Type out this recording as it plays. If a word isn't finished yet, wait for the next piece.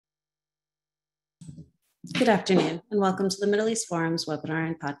Good afternoon, and welcome to the Middle East Forum's webinar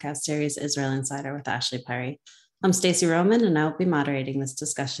and podcast series, Israel Insider with Ashley Perry. I'm Stacey Roman, and I will be moderating this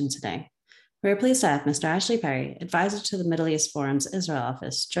discussion today. We are pleased to have Mr. Ashley Perry, advisor to the Middle East Forum's Israel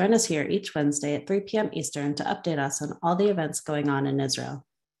office, join us here each Wednesday at 3 p.m. Eastern to update us on all the events going on in Israel.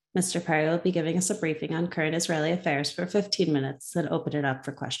 Mr. Perry will be giving us a briefing on current Israeli affairs for 15 minutes, then open it up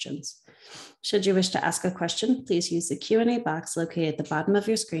for questions. Should you wish to ask a question, please use the Q&A box located at the bottom of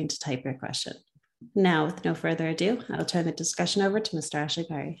your screen to type your question. Now, with no further ado, I'll turn the discussion over to Mr. Ashley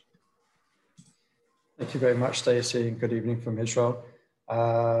Perry. Thank you very much, Stacey, and good evening from Israel.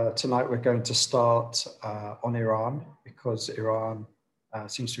 Tonight we're going to start on Iran, because Iran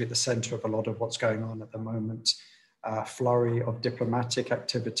seems to be at the center of a lot of what's going on at the moment. Flurry of diplomatic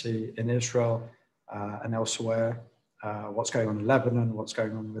activity in Israel and elsewhere. What's going on in Lebanon, what's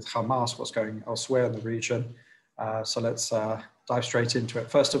going on with Hamas, what's going elsewhere in the region. So let's dive straight into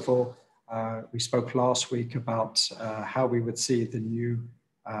it. First of all, we spoke last week about how we would see the new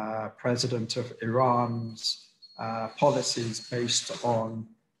president of Iran's policies based on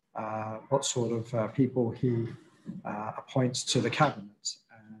what sort of people he appoints to the cabinet.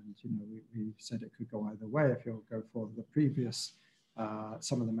 And, you know, we said it could go either way. If you'll go for the previous,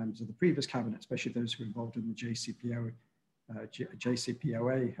 some of the members of the previous cabinet, especially those who were involved in the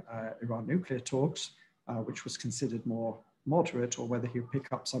JCPOA Iran nuclear talks, which was considered more moderate, or whether he would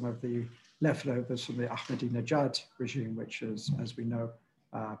pick up some of the leftovers from the Ahmadinejad regime, which is, as we know,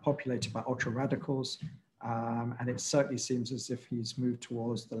 populated by ultra radicals. And it certainly seems as if he's moved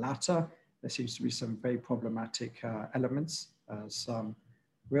towards the latter. There seems to be some very problematic elements, some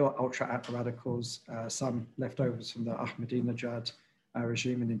real ultra radicals, some leftovers from the Ahmadinejad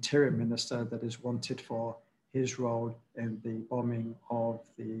regime, an interior minister that is wanted for his role in the bombing of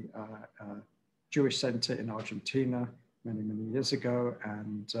the Jewish center in Argentina many years ago.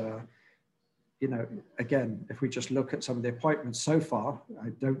 And, you know, again, if we just look at some of the appointments so far, I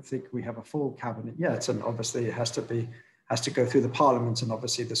don't think we have a full cabinet yet. And obviously it has to go through the parliament, and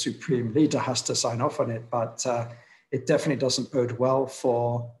obviously the supreme leader has to sign off on it. But it definitely doesn't bode well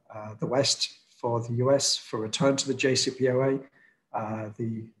for the West, for the US, for return to the JCPOA.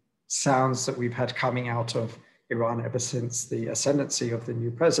 The sounds that we've had coming out of Iran ever since the ascendancy of the new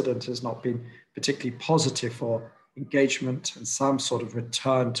president has not been particularly positive for engagement and some sort of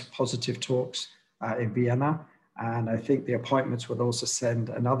return to positive talks in Vienna. And I think the appointments would also send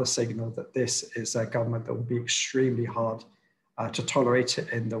another signal that this is a government that will be extremely hard to tolerate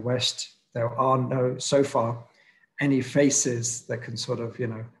in the West. There are no, so far, any faces that can sort of, you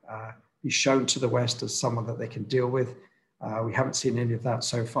know, be shown to the West as someone that they can deal with. We haven't seen any of that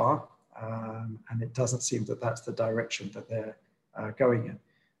so far. And it doesn't seem that that's the direction that they're going in.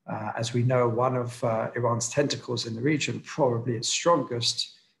 As we know, one of Iran's tentacles in the region, probably its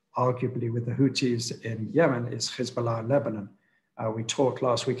strongest, arguably with the Houthis in Yemen, is Hezbollah in Lebanon. We talked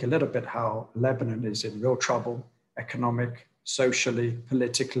last week a little bit how Lebanon is in real trouble, economic, socially,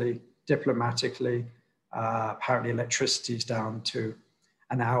 politically, diplomatically. Apparently electricity is down to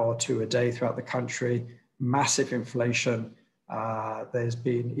an hour or two a day throughout the country, massive inflation. There's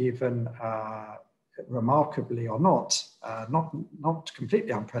been even, remarkably or not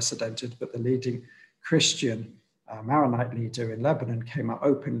completely unprecedented, but the leading Christian Maronite leader in Lebanon came out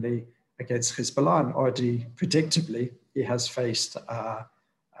openly against Hezbollah, and already predictably he has faced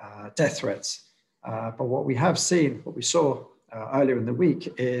death threats. But what we have seen, what we saw earlier in the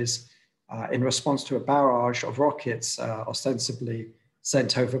week, is in response to a barrage of rockets ostensibly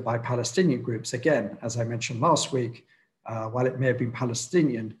sent over by Palestinian groups. Again, as I mentioned last week, while it may have been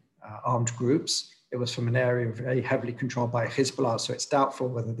Palestinian armed groups, it was from an area very heavily controlled by Hezbollah. So it's doubtful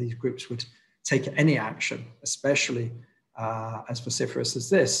whether these groups would take any action, especially as vociferous as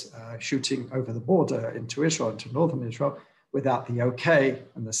this, shooting over the border into Israel, into northern Israel, without the okay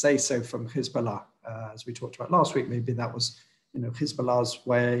and the say-so from Hezbollah. As we talked about last week, maybe that was, you know, Hezbollah's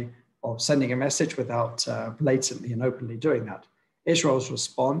way of sending a message without blatantly and openly doing that. Israel's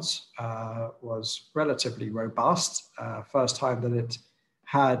response was relatively robust. First time that it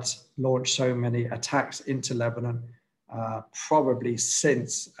had launched so many attacks into Lebanon, probably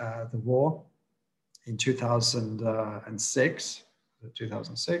since the war in 2006.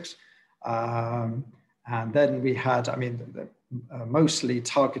 And then we had, I mean, mostly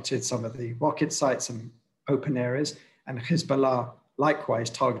targeted some of the rocket sites and open areas, and Hezbollah likewise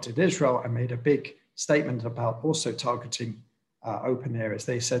targeted Israel and made a big statement about also targeting open areas.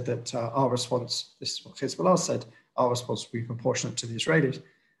 They said that our response, this is what Hezbollah said, our response will be proportionate to the Israelis.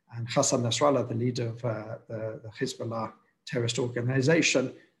 And Hassan Nasrallah, the leader of the Hezbollah terrorist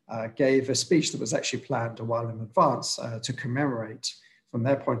organization, gave a speech that was actually planned a while in advance to commemorate from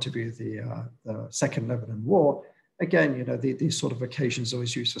their point of view, the Second Lebanon War. Again, you know, these sort of occasions are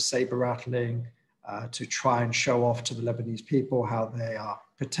always used for saber rattling, to try and show off to the Lebanese people how they are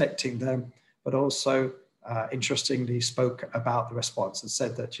protecting them, but also interestingly spoke about the response and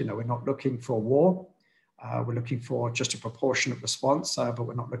said that, you know, we're not looking for war. We're looking for just a proportionate response, but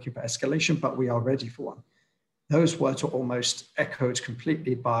we're not looking for escalation, but we are ready for one. Those words were almost echoed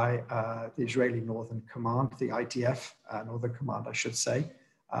completely by the Israeli Northern Command, the IDF, Northern Command, I should say,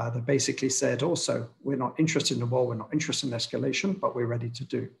 that basically said also, we're not interested in a war, we're not interested in escalation, but we're ready to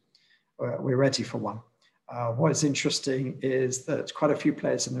do. We're ready for one. What is interesting is that quite a few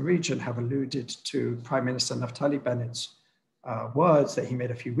players in the region have alluded to Prime Minister Naftali Bennett's words that he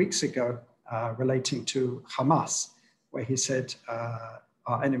made a few weeks ago relating to Hamas, where he said,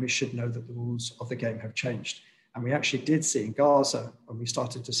 our enemies should know that the rules of the game have changed. And we actually did see in Gaza, when we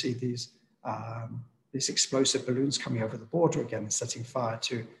started to see these explosive balloons coming over the border again and setting fire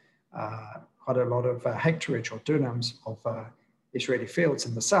to quite a lot of hectarage or dunams of Israeli fields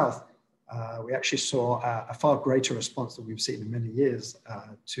in the south, we actually saw a far greater response than we've seen in many years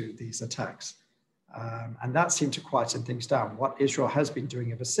to these attacks. And that seemed to quieten things down. What Israel has been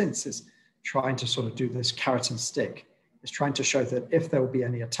doing ever since is trying to sort of do this carrot and stick. It's trying to show that if there will be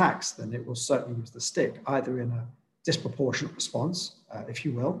any attacks, then it will certainly use the stick, either in a disproportionate response, if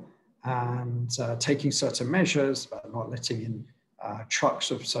you will, and taking certain measures, not letting in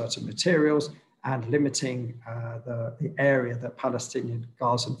trucks of certain materials, and limiting the area that Palestinian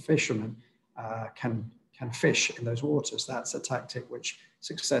Gazan fishermen can fish in those waters. That's a tactic which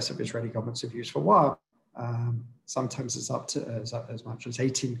successive Israeli governments have used for a while. Sometimes it's up to as much as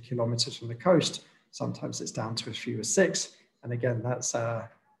 18 kilometers from the coast. Sometimes it's down to as few as 6. And again, that's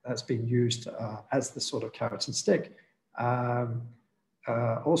been used as the sort of carrot and stick.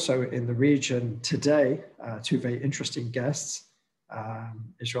 Also in the region today, two very interesting guests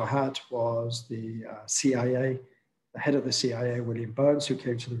Israel had was the CIA, the head of the CIA, William Burns, who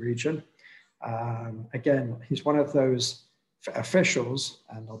came to the region. Again, he's one of those officials,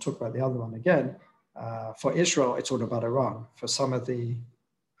 and I'll talk about the other one again. For Israel, it's all about Iran. For some of the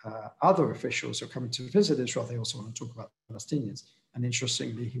other officials who are coming to visit Israel, they also want to talk about Palestinians. And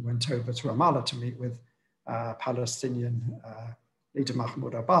interestingly, he went over to Ramallah to meet with Palestinian leader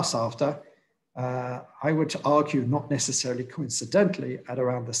Mahmoud Abbas after. I would argue, not necessarily coincidentally, at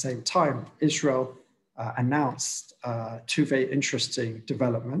around the same time, Israel announced two very interesting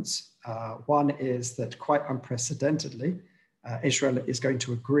developments. One is that quite unprecedentedly, Israel is going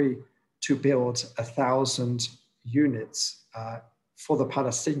to agree to build 1,000 units for the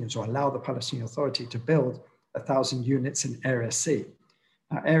Palestinians, or allow the Palestinian Authority to build 1,000 units in Area C.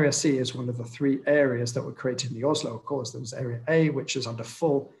 Now, Area C is one of the 3 areas that were created in the Oslo Accords. There was Area A, which is under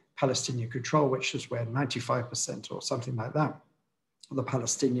full Palestinian control, which is where 95% or something like that of the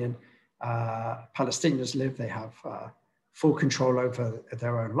Palestinians live. They have full control over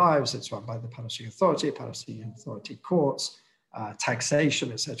their own lives. It's run by the Palestinian Authority courts,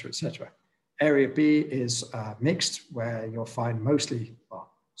 taxation, etc., etc. Area B is mixed, where you'll find mostly, well,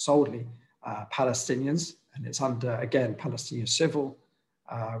 solely Palestinians, and it's under, again, Palestinian civil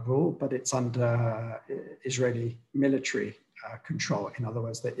rule, but it's under Israeli military control. In other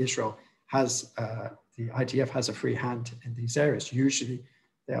words, that Israel has, the IDF has a free hand in these areas. Usually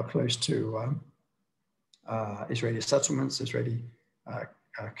they are close to Israeli settlements, Israeli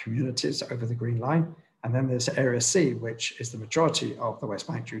communities over the Green Line. And then there's Area C, which is the majority of the West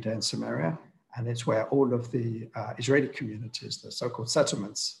Bank, Judea and Samaria. And it's where all of the Israeli communities, the so-called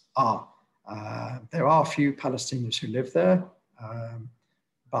settlements, are. There are a few Palestinians who live there,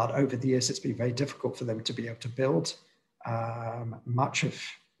 but over the years, it's been very difficult for them to be able to build. Much of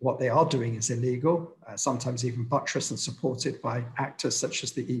what they are doing is illegal, sometimes even buttressed and supported by actors such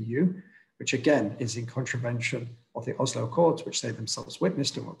as the EU, which again is in contravention of the Oslo Accords, which they themselves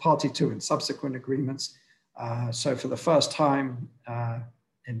witnessed and were party to in subsequent agreements. So for the first time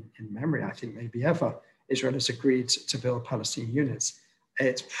in memory, I think maybe ever, Israel has agreed to build Palestinian units.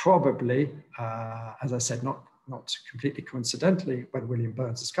 It's probably, as I said, not completely coincidentally, when William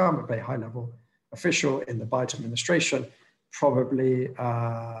Burns has come, a very high-level official in the Biden administration, probably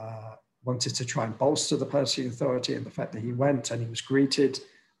wanted to try and bolster the Palestinian Authority, and the fact that he went and he was greeted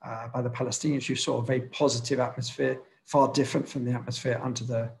by the Palestinians. You saw a very positive atmosphere, far different from the atmosphere under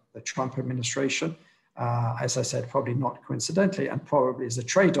the Trump administration. As I said, probably not coincidentally, and probably as a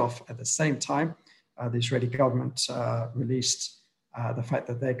trade-off at the same time, the Israeli government released the fact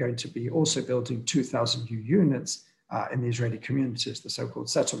that they're going to be also building 2,000 new units in the Israeli communities, the so-called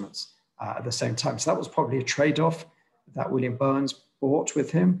settlements, at the same time. So that was probably a trade-off that William Burns brought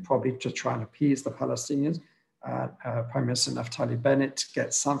with him, probably to try and appease the Palestinians. Prime Minister Naftali Bennett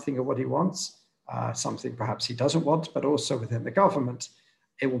gets something of what he wants, something perhaps he doesn't want, but also within the government,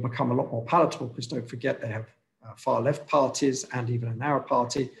 it will become a lot more palatable because don't forget they have far left parties and even a narrow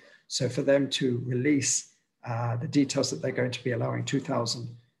party. So for them to release the details that they're going to be allowing 2,000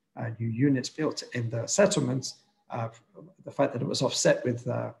 new units built in the settlements, the fact that it was offset with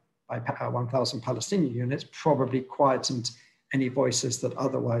by 1,000 Palestinian units probably quietened any voices that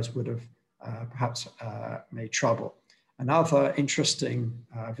otherwise would have perhaps made trouble. Another interesting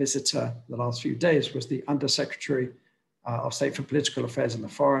visitor the last few days was the Undersecretary of State for Political Affairs in the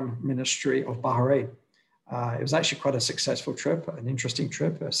Foreign Ministry of Bahrain. It was actually quite a successful trip, an interesting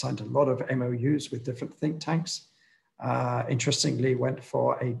trip. Signed a lot of MOUs with different think tanks. Interestingly, went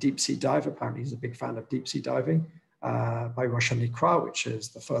for a deep sea dive. Apparently, he's a big fan of deep sea diving by Rosh Nikra, which is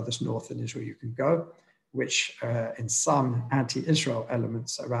the furthest north in Israel you can go, which in some anti-Israel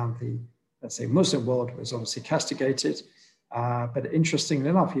elements around the, let's say, Muslim world was obviously castigated. But interestingly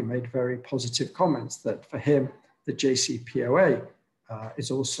enough, he made very positive comments that for him, the JCPOA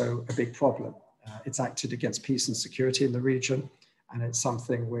is also a big problem. It's acted against peace and security in the region, and it's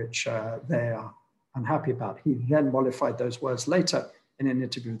something which they are unhappy about. He then modified those words later in an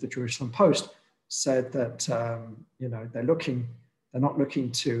interview with the Jerusalem Post, said that they're not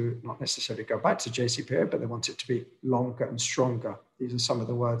looking to not necessarily go back to JCPOA, but they want it to be longer and stronger. These are some of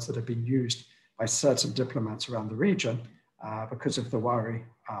the words that have been used by certain diplomats around the region because of the worry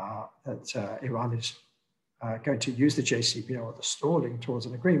that Iran is going to use the JCPOA or the stalling towards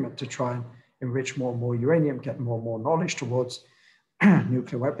an agreement to try and enrich more and more uranium, get more and more knowledge towards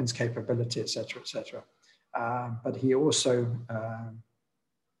nuclear weapons capability, et cetera, et cetera. But he also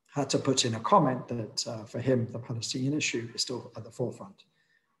had to put in a comment that for him, the Palestinian issue is still at the forefront.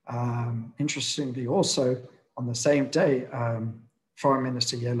 Interestingly, also on the same day, Foreign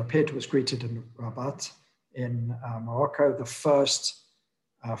Minister Yair Lapid was greeted in Rabat in Morocco, the first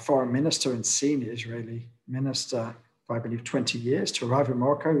foreign minister and senior Israeli minister for, I believe, 20 years to arrive in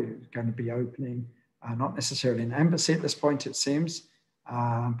Morocco. He's going to be opening not necessarily an embassy at this point, it seems,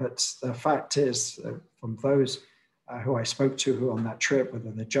 but the fact is from those who I spoke to who on that trip, whether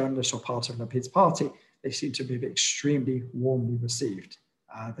they're journalists or part of Lapid's party, they seem to be extremely warmly received.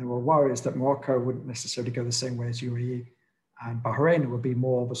 There were worries that Morocco wouldn't necessarily go the same way as UAE and Bahrain. It would be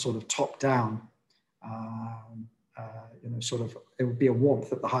more of a sort of top-down, it would be a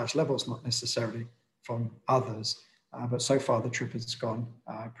warmth at the highest levels, not necessarily from others. But so far, the trip has gone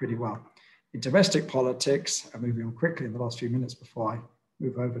pretty well. In domestic politics, moving on quickly in the last few minutes before I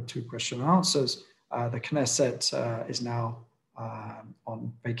move over to question and answers, the Knesset is now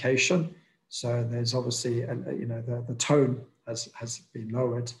on vacation. So there's obviously, the tone has been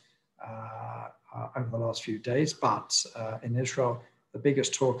lowered over the last few days. But in Israel, the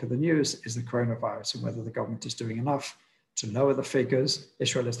biggest talk of the news is the coronavirus and whether the government is doing enough to lower the figures.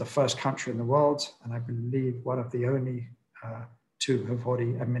 Israel is the first country in the world, and I believe one of the only two who have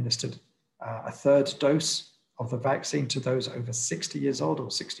already administered a third dose of the vaccine to those over 60 years old or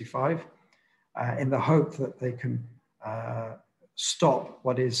 65, in the hope that they can stop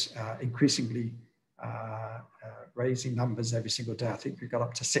what is increasingly raising numbers every single day. I think we got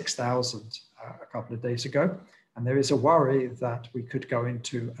up to 6,000 a couple of days ago. And there is a worry that we could go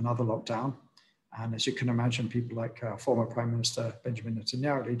into another lockdown. And as you can imagine, people like former Prime Minister Benjamin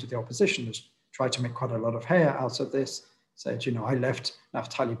Netanyahu, leader of the opposition, has tried to make quite a lot of hay out of this, said, I left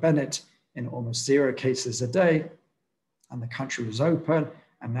Naftali Bennett in almost 0 cases a day, and the country was open.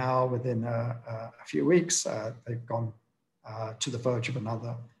 And now within a few weeks, they've gone to the verge of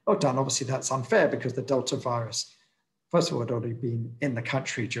another lockdown. Obviously, that's unfair because the Delta virus, first of all, had already been in the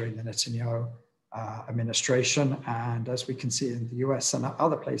country during the Netanyahu administration. And as we can see in the US and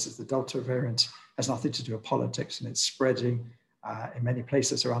other places, the Delta variant has nothing to do with politics, and it's spreading in many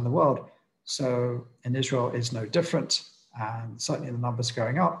places around the world. So in Israel is no different. And certainly the numbers are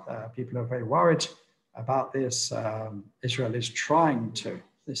going up. People are very worried about this. Israel is trying to,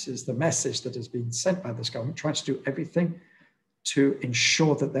 this is the message that has been sent by this government, trying to do everything to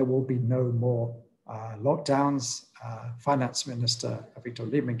ensure that there will be no more lockdowns. Finance Minister Victor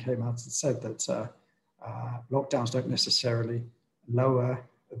Lieberman came out and said that lockdowns don't necessarily lower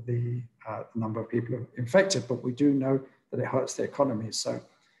the number of people infected, but we do know that it hurts the economy. So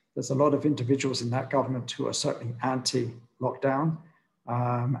there's a lot of individuals in that government who are certainly anti-lockdown,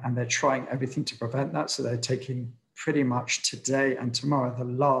 and they're trying everything to prevent that. So they're taking pretty much today and tomorrow the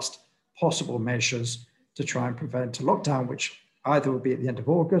last possible measures to try and prevent a lockdown, which either will be at the end of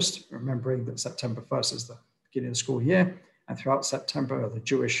August, remembering that September 1st is the beginning of the school year, and throughout September are the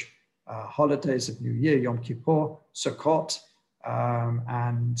Jewish holidays of New Year, Yom Kippur, Sukkot,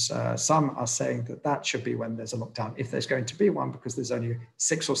 Some are saying that that should be when there's a lockdown, if there's going to be one, because there's only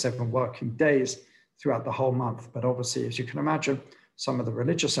 6 or 7 working days throughout the whole month. But obviously, as you can imagine, some of the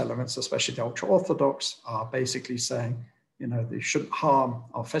religious elements, especially the ultra-Orthodox, are basically saying, they shouldn't harm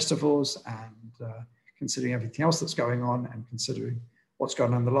our festivals, and considering everything else that's going on and considering what's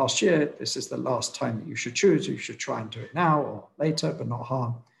going on in the last year, this is the last time that you should choose. You should try and do it now or later, but not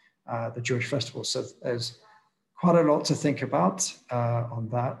harm the Jewish festival. So there's quite a lot to think about on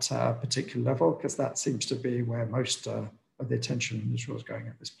that particular level, because that seems to be where most of the attention in Israel is going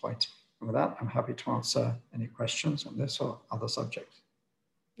at this point. And with that, I'm happy to answer any questions on this or other subjects.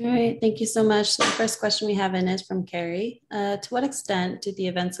 All right, thank you so much. So the first question we have in is from Carrie. To what extent do the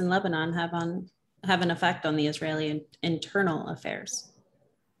events in Lebanon have an effect on the Israeli internal affairs?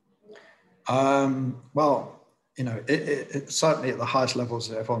 Well, it certainly at the highest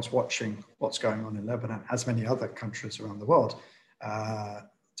levels, everyone's watching what's going on in Lebanon, as many other countries around the world.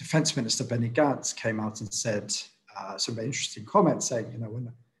 Defense Minister Benny Gantz came out and said some very interesting comments, saying,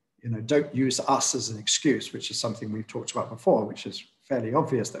 don't use us as an excuse, which is something we've talked about before, which is fairly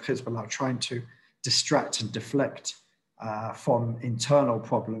obvious that Hezbollah are trying to distract and deflect from internal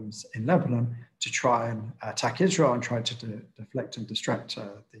problems in Lebanon to try and attack Israel and try to deflect and distract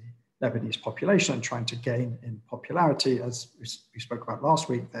the Lebanese population and trying to gain in popularity. As we spoke about last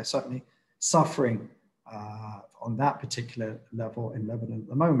week, they're certainly suffering on that particular level in Lebanon at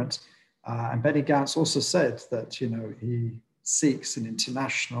the moment. And Benny Gantz also said that, he seeks an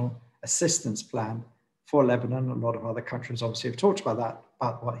international assistance plan for Lebanon. A lot of other countries obviously have talked about that.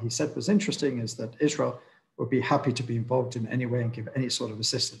 But what he said was interesting is that Israel would be happy to be involved in any way and give any sort of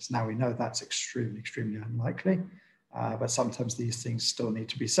assistance. Now, we know that's extremely, extremely unlikely, but sometimes these things still need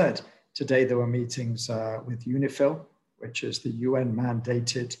to be said. Today, there were meetings with UNIFIL, which is the UN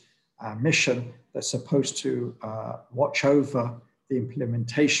mandated mission that's supposed to watch over the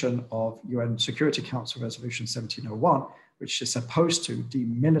implementation of UN Security Council Resolution 1701, which is supposed to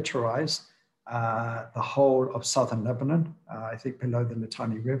demilitarize the whole of southern Lebanon, I think below the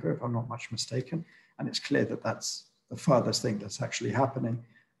Litani River, if I'm not much mistaken. And it's clear that that's the furthest thing that's actually happening.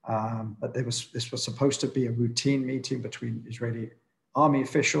 But this was supposed to be a routine meeting between Israeli army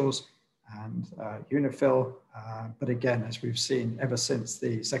officials and UNIFIL. But again, as we've seen ever since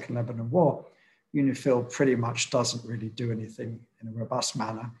the Second Lebanon War, UNIFIL pretty much doesn't really do anything in a robust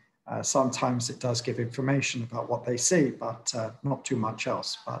manner. Sometimes it does give information about what they see, but not too much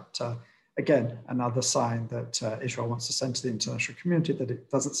else. But again, another sign that Israel wants to send to the international community that it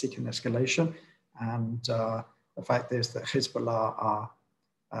doesn't seek an escalation. And the fact is that Hezbollah are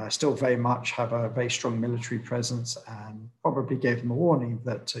still very much have a very strong military presence, and probably gave them a warning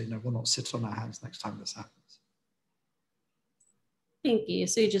that we'll not sit on our hands next time this happens. Thank you.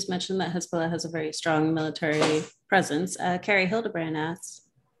 So you just mentioned that Hezbollah has a very strong military presence. Carrie Hildebrand asks,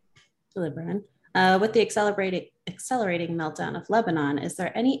 with the accelerating meltdown of Lebanon, is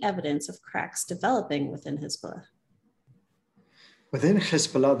there any evidence of cracks developing within Hezbollah? Within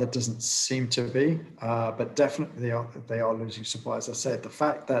Hezbollah, there doesn't seem to be, but definitely they are losing support. As I said, the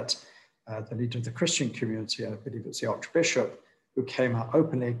fact that the leader of the Christian community, I believe it's the Archbishop, who came out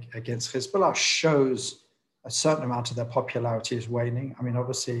openly against Hezbollah, shows a certain amount of their popularity is waning. I mean,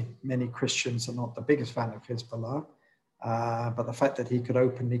 obviously, many Christians are not the biggest fan of Hezbollah, but the fact that he could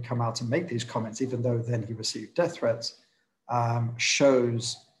openly come out and make these comments, even though then he received death threats,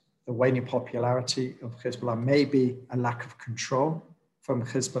 shows the waning popularity of Hezbollah, maybe a lack of control from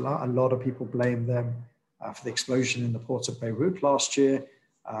Hezbollah. A lot of people blame them for the explosion in the port of Beirut last year,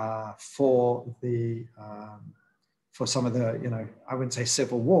 for some of the, I wouldn't say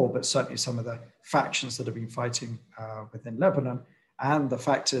civil war, but certainly some of the factions that have been fighting within Lebanon. And the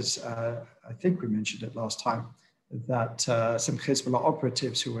fact is, I think we mentioned it last time, that some Hezbollah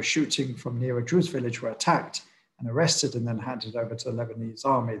operatives who were shooting from near a Druze village were attacked and arrested and then handed over to the Lebanese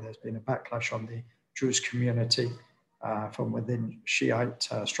army. There's been a backlash on the Druze community from within Shiite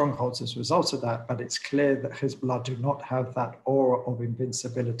strongholds as a result of that. But it's clear that Hezbollah do not have that aura of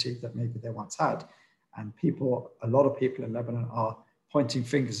invincibility that maybe they once had. And a lot of people in Lebanon are pointing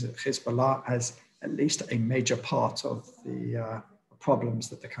fingers at Hezbollah as at least a major part of the problems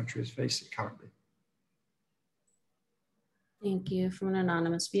that the country is facing currently. Thank you. From an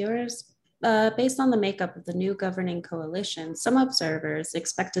anonymous viewers. Based on the makeup of the new governing coalition, some observers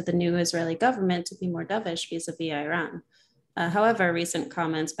expected the new Israeli government to be more dovish vis-a-vis Iran. However, recent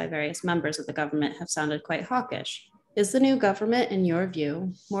comments by various members of the government have sounded quite hawkish. Is the new government, in your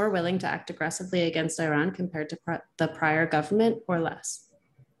view, more willing to act aggressively against Iran compared to the prior government, or less?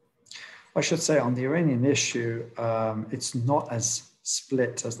 I should say on the Iranian issue, it's not as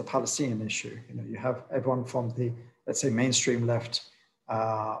split as the Palestinian issue. You have everyone from the let's say, mainstream left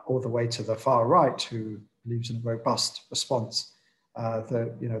all the way to the far right, who believes in a robust response.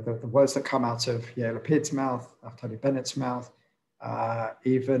 The words that come out of Yair Lapid's mouth, Naftali Bennett's mouth,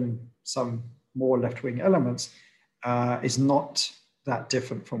 even some more left-wing elements, is not that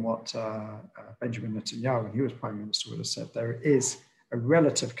different from what Benjamin Netanyahu, when he was prime minister, would have said. There is a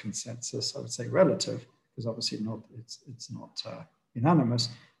relative consensus, I would say relative, because obviously it's not unanimous,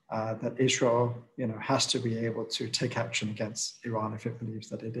 that Israel, has to be able to take action against Iran if it believes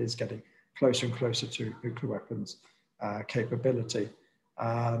that it is getting closer and closer to nuclear weapons capability.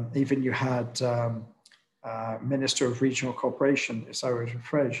 Even you had Minister of Regional Cooperation, Issaoui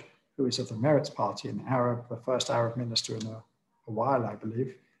Frej, who is of the Meretz party, an Arab, the first Arab minister in a while, I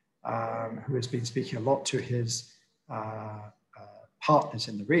believe, who has been speaking a lot to his partners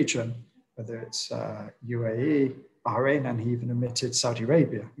in the region, whether it's UAE, Bahrain, and he even admitted Saudi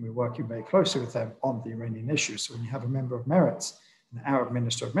Arabia. We're working very closely with them on the Iranian issue. So when you have a member of Meretz, an Arab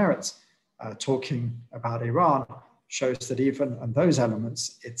minister of Meretz, talking about Iran, shows that even on those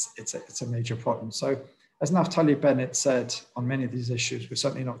elements, it's a major problem. So as Naftali Bennett said, on many of these issues, we're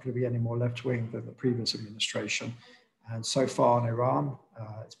certainly not going to be any more left-wing than the previous administration. And so far in Iran,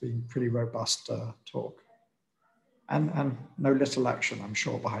 it's been pretty robust talk. And no little action, I'm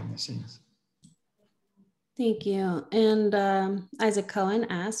sure, behind the scenes. Thank you. And Isaac Cohen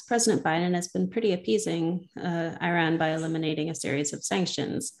asked, President Biden has been pretty appeasing Iran by eliminating a series of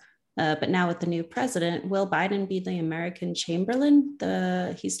sanctions. But now with the new president, will Biden be the American Chamberlain?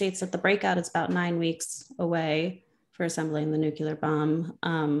 He states that the breakout is about 9 weeks away for assembling the nuclear bomb.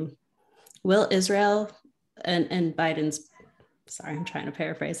 Will Israel, and Biden's, sorry, I'm trying to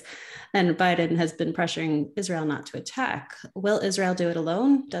paraphrase, and Biden has been pressuring Israel not to attack. Will Israel do it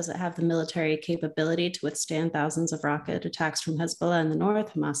alone? Does it have the military capability to withstand thousands of rocket attacks from Hezbollah in the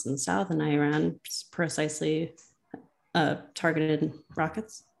north, Hamas in the south, and Iran's precisely targeted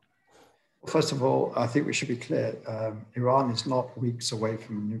rockets? Well, first of all, I think we should be clear. Iran is not weeks away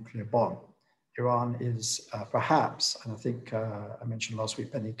from a nuclear bomb. Iran is perhaps, and I think I mentioned last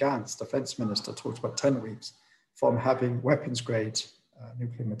week, Benny Gantz, defense minister, talked about 10 weeks from having weapons grade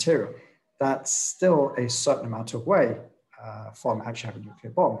nuclear material. That's still a certain amount of way from actually having a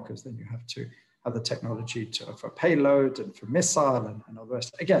nuclear bomb, because then you have to have the technology for payload and for missile and all the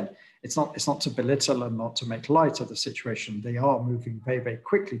rest. Again, it's not to belittle and not to make light of the situation. They are moving very, very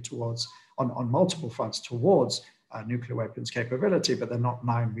quickly towards, on multiple fronts, towards nuclear weapons capability, but they're not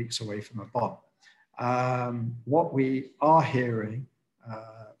 9 weeks away from a bomb. What we are hearing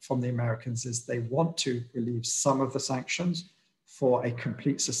from the Americans is they want to relieve some of the sanctions for a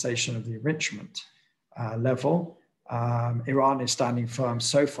complete cessation of the enrichment level. Iran is standing firm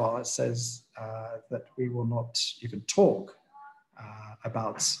so far. It says that we will not even talk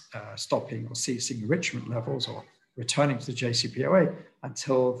about stopping or ceasing enrichment levels or returning to the JCPOA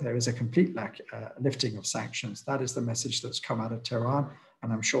until there is a complete lifting of sanctions. That is the message that's come out of Tehran.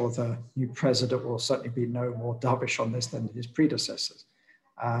 And I'm sure the new president will certainly be no more dovish on this than his predecessors.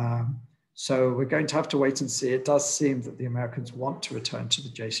 So we're going to have to wait and see. It does seem that the Americans want to return to the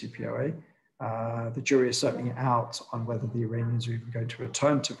JCPOA. The jury is certainly out on whether the Iranians are even going to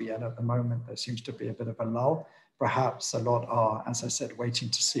return to Vienna. At the moment, there seems to be a bit of a lull. Perhaps a lot are, as I said, waiting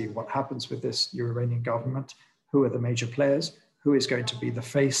to see what happens with this new Iranian government. Who are the major players? Who is going to be the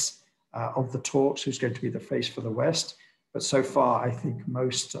face of the talks? Who's going to be the face for the West? But so far, I think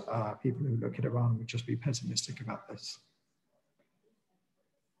most people who look at Iran would just be pessimistic about this.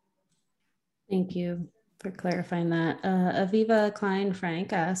 Thank you for clarifying that. Aviva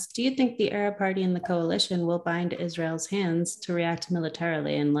Klein-Frank asked, do you think the Arab Party and the coalition will bind Israel's hands to react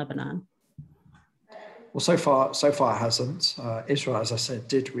militarily in Lebanon? Well, so far it hasn't. Israel, as I said,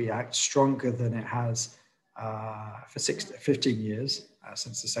 did react stronger than it has for 15 years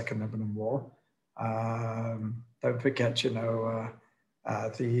since the Second Lebanon War. Don't forget, the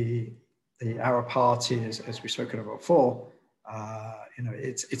Arab Party, as we've spoken about before,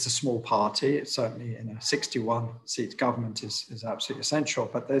 it's a small party. It's certainly in a 61-seat government is absolutely essential,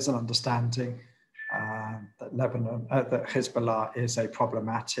 but there's an understanding that that Hezbollah is a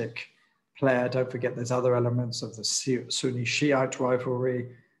problematic player. Don't forget, there's other elements of the Sunni Shiite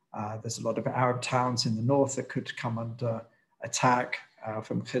rivalry. There's a lot of Arab towns in the north that could come under attack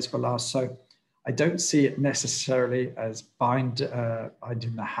from Hezbollah. So I don't see it necessarily as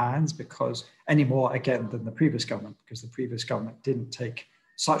binding the hands, because any more, again, than the previous government, because the previous government didn't take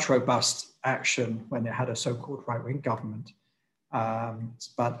such robust action when it had a so-called right-wing government.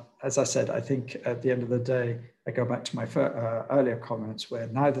 But as I said, I think at the end of the day, I go back to my earlier comments where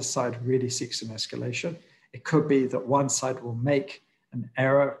neither side really seeks an escalation. It could be that one side will make an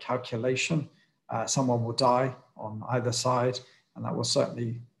error calculation someone will die on either side, and that will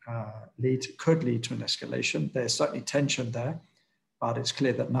certainly could lead to an escalation. There's certainly tension there, but it's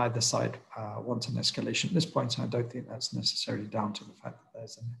clear that neither side wants an escalation at this point, and I don't think that's necessarily down to the fact that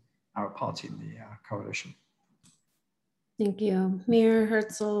there's an Arab party in the coalition. Thank you. Mir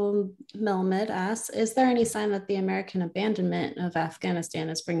Herzl Melmed asks, is there any sign that the American abandonment of Afghanistan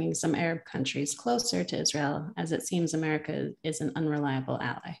is bringing some Arab countries closer to Israel, as it seems America is an unreliable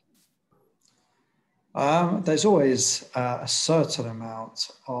ally? There's always a certain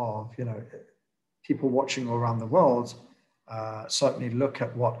amount of, people watching all around the world certainly look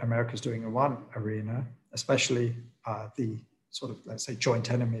at what America's doing in one arena, especially the sort of, let's say,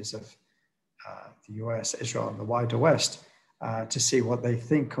 joint enemies of the US, Israel, and the wider West, to see what they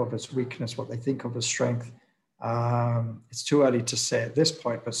think of as weakness, what they think of as strength. It's too early to say at this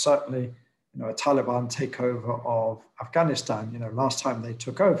point, but certainly, a Taliban takeover of Afghanistan, last time they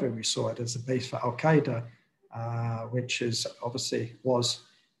took over, we saw it as a base for Al-Qaeda, which is obviously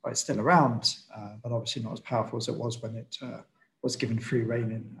it's still around, but obviously not as powerful as it was when it was given free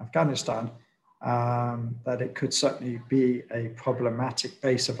rein in Afghanistan. That it could certainly be a problematic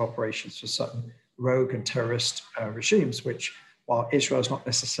base of operations for certain rogue and terrorist regimes, which, while Israel is not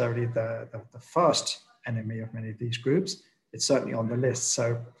necessarily the first enemy of many of these groups, it's certainly on the list.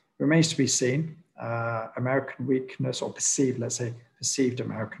 So it remains to be seen. American weakness, or perceived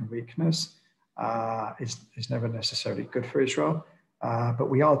American weakness, is never necessarily good for Israel.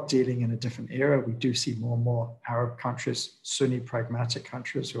 But we are dealing in a different era. We do see more and more Arab countries, Sunni pragmatic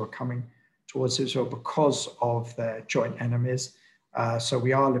countries, who are coming towards Israel because of their joint enemies. So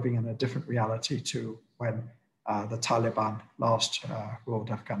we are living in a different reality to when the Taliban last ruled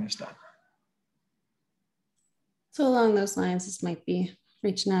Afghanistan. So along those lines, this might be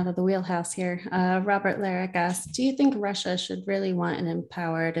reaching out of the wheelhouse here. Robert Larrick asks, do you think Russia should really want an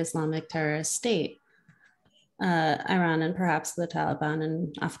empowered Islamic terrorist state? Iran and perhaps the Taliban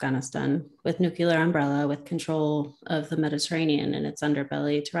in Afghanistan, with nuclear umbrella, with control of the Mediterranean in its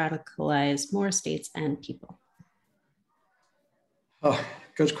underbelly to radicalize more states and people? Oh,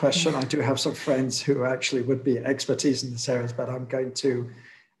 good question. I do have some friends who actually would be expertise in this area, but I'm going to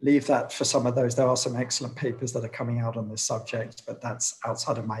leave that for some of those. There are some excellent papers that are coming out on this subject, but that's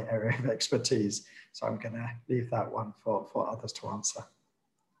outside of my area of expertise. So I'm going to leave that one for others to answer.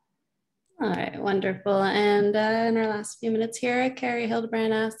 All right, wonderful. And in our last few minutes here, Carrie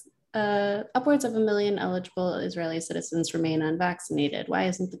Hildebrand asks, upwards of 1 million eligible Israeli citizens remain unvaccinated. Why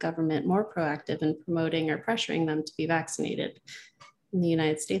isn't the government more proactive in promoting or pressuring them to be vaccinated? In the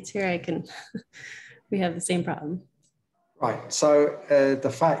United States here, we have the same problem. Right, so the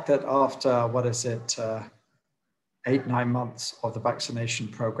fact that after, 8-9 months of the vaccination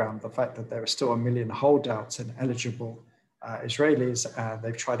program, the fact that there are still 1 million holdouts and eligible Israelis,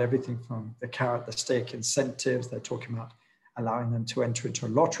 they've tried everything from the carrot, the stick, incentives. They're talking about allowing them to enter into a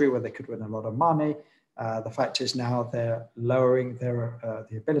lottery where they could win a lot of money. The fact is now they're lowering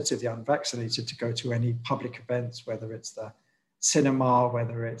the ability of the unvaccinated to go to any public events, whether it's the cinema,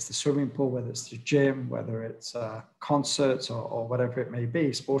 whether it's the swimming pool, whether it's the gym, whether it's concerts or whatever it may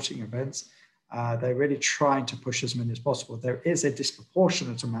be, sporting events. They're really trying to push as many as possible. There is a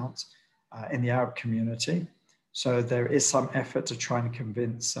disproportionate amount in the Arab community. So there is some effort to try and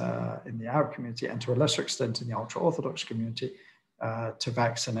convince in the Arab community, and to a lesser extent in the ultra-Orthodox community, to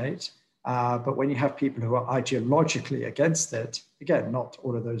vaccinate. But when you have people who are ideologically against it, again, not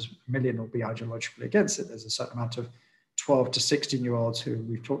all of those million will be ideologically against it. There's a certain amount of 12 to 16-year-olds who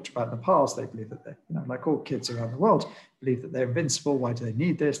we've talked about in the past. They believe that they're, like all kids around the world, believe that they're invincible. Why do they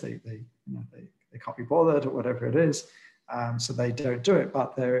need this? They can't be bothered, or whatever it is. So they don't do it.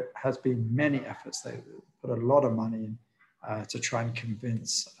 But there has been many efforts. They put a lot of money in to try and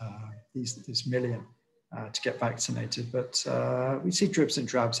convince this million to get vaccinated. But we see drips and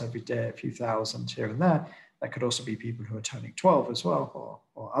drabs every day, a few thousand here and there. That could also be people who are turning 12 as well,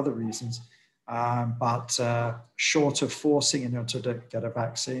 or other reasons. But short of forcing in order to get a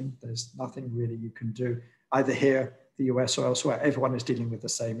vaccine, there's nothing really you can do, either here, the US, or elsewhere. Everyone is dealing with the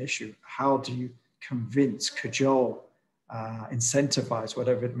same issue. How do you convince, cajole, incentivize,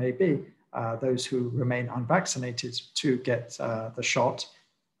 whatever it may be, those who remain unvaccinated to get the shot?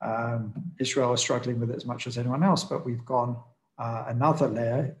 Israel is struggling with it as much as anyone else, but we've gone another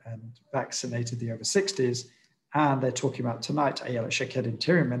layer and vaccinated the over 60s. And they're talking about tonight, Ayelet Shaked,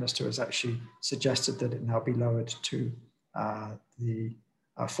 Interior Minister, has actually suggested that it now be lowered to the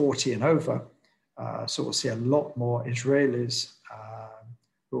 40 and over. So we'll see a lot more Israelis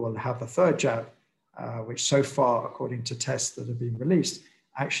who will have the third jab, which so far, according to tests that have been released,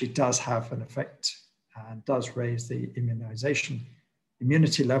 actually does have an effect and does raise the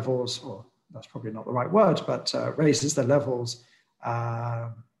immunity levels, or that's probably not the right word, but raises the levels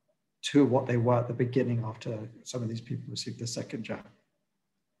to what they were at the beginning after some of these people received the second jab.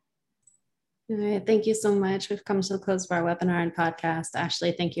 All right, thank you so much. We've come to the close of our webinar and podcast.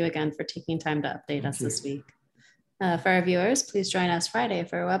 Ashley, thank you again for taking time to update us this week. For our viewers, please join us Friday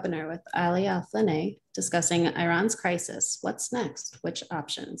for a webinar with Ali Al-Flaneh discussing Iran's crisis. What's next? Which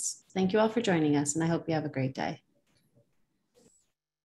options? Thank you all for joining us, and I hope you have a great day.